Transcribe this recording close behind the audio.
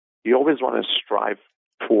you always want to strive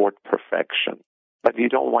toward perfection, but you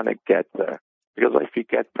don't want to get there, because if you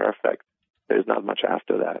get perfect, there's not much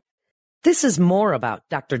after that. This is more about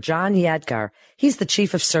Dr. John Yadgar. He's the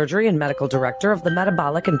Chief of Surgery and Medical Director of the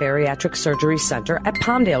Metabolic and Bariatric Surgery Center at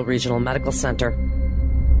Palmdale Regional Medical Center.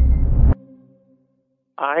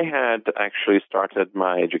 I had actually started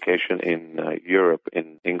my education in Europe,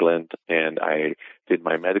 in England, and I did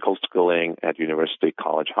my medical schooling at University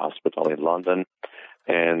College Hospital in London,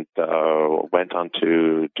 and went on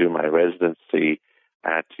to do my residency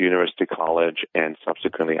at University College and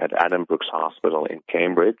subsequently at Addenbrooke's Hospital in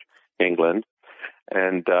Cambridge, England.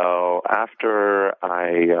 And after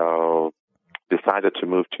I decided to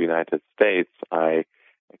move to the United States, I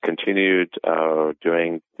continued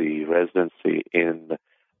doing the residency in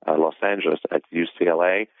Los Angeles at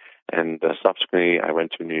UCLA, and subsequently I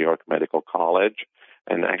went to New York Medical College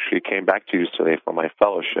and actually came back to UCLA for my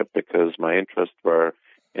fellowship because my interests were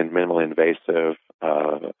in minimally invasive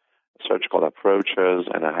surgical approaches,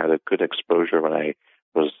 and I had a good exposure when I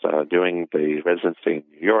was doing the residency in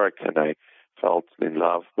New York, and I fell in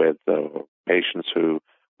love with patients who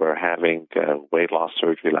were having weight loss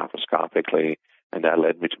surgery laparoscopically, and that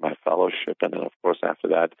led me to my fellowship. And then, of course, after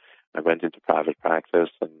that, I went into private practice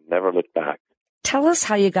and never looked back. Tell us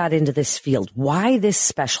how you got into this field. Why this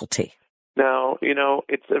specialty? Now,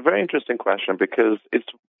 it's a very interesting question because it's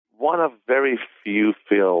one of very few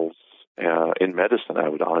fields in medicine, I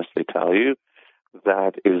would honestly tell you,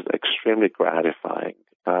 that is extremely gratifying.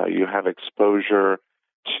 You have exposure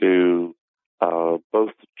to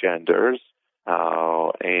both genders,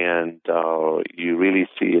 and you really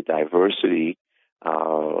see a diversity.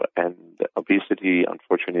 And obesity,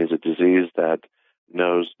 unfortunately, is a disease that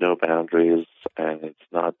knows no boundaries, and it's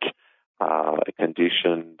not a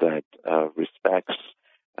condition that respects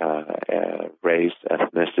race,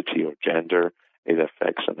 ethnicity, or gender. It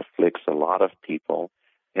affects and afflicts a lot of people.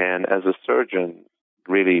 And as a surgeon,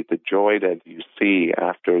 really the joy that you see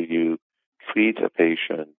after you treat a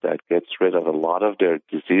patient that gets rid of a lot of their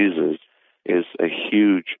diseases is a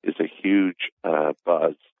huge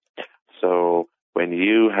buzz. So when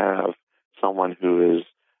you have someone who is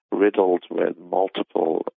riddled with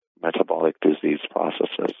multiple metabolic disease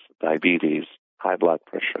processes, diabetes, high blood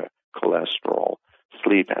pressure, cholesterol,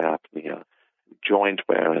 sleep apnea, joint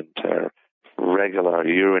wear and tear, regular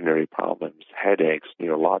urinary problems, headaches,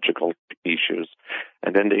 neurological issues,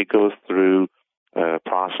 and then they go through a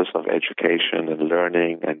process of education and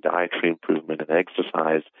learning and dietary improvement and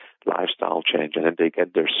exercise, lifestyle change, and then they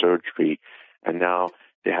get their surgery, and now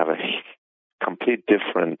they have a complete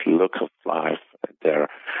different look of life. They're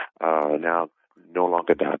now no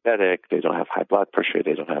longer diabetic, they don't have high blood pressure,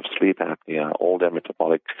 they don't have sleep apnea, all their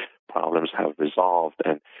metabolic problems have resolved,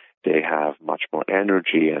 and they have much more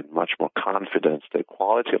energy and much more confidence. Their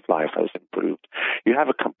quality of life has improved. You have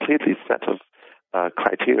a completely set of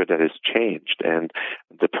criteria that has changed, and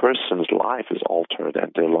the person's life is altered,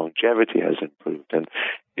 and their longevity has improved. And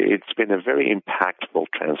it's been a very impactful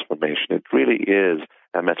transformation. It really is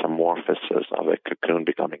a metamorphosis of a cocoon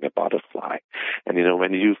becoming a butterfly. And,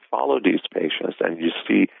 when you follow these patients and you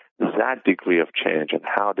see that degree of change and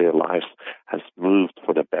how their lives has moved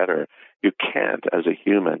for the better, you can't, as a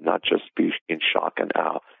human, not just be in shock and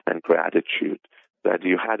awe and gratitude that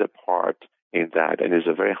you had a part in that, and it's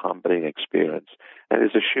a very humbling experience, and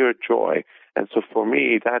it's a sheer joy. And so for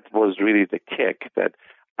me, that was really the kick, that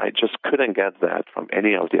I just couldn't get that from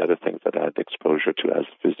any of the other things that I had exposure to as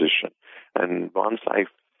a physician. And once I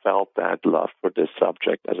felt that love for this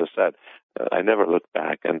subject, as I said, I never looked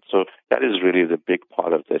back. And so that is really the big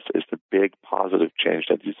part of this, is the big positive change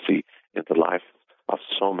that you see in the life of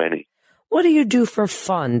so many. What do you do for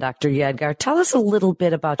fun, Dr. Yadgar? Tell us a little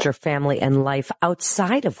bit about your family and life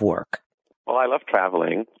outside of work. Well, I love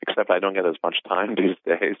traveling, except I don't get as much time these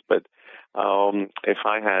days. But if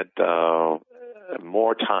I had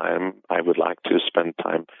more time, I would like to spend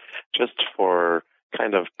time just for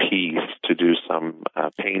kind of peace, to do some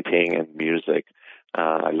painting and music.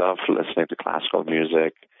 I love listening to classical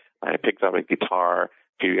music. I picked up a guitar a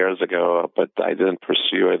few years ago, but I didn't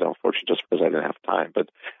pursue it, unfortunately, just because I didn't have time. But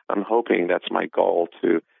I'm hoping that's my goal,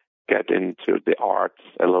 to get into the arts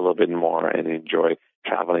a little bit more and enjoy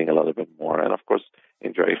traveling a little bit more. And, of course,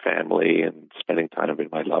 enjoy family and spending time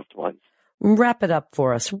with my loved ones. Wrap it up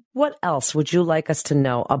for us. What else would you like us to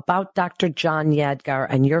know about Dr. John Yadgar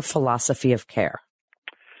and your philosophy of care?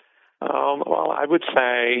 Well, I would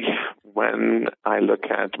say when I look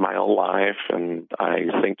at my own life and I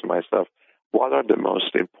think to myself, what are the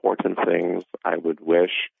most important things I would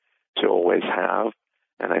wish to always have,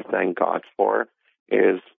 and I thank God for,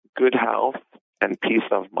 is good health and peace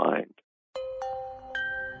of mind.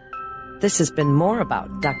 This has been More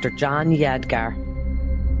About Dr. John Yadgar.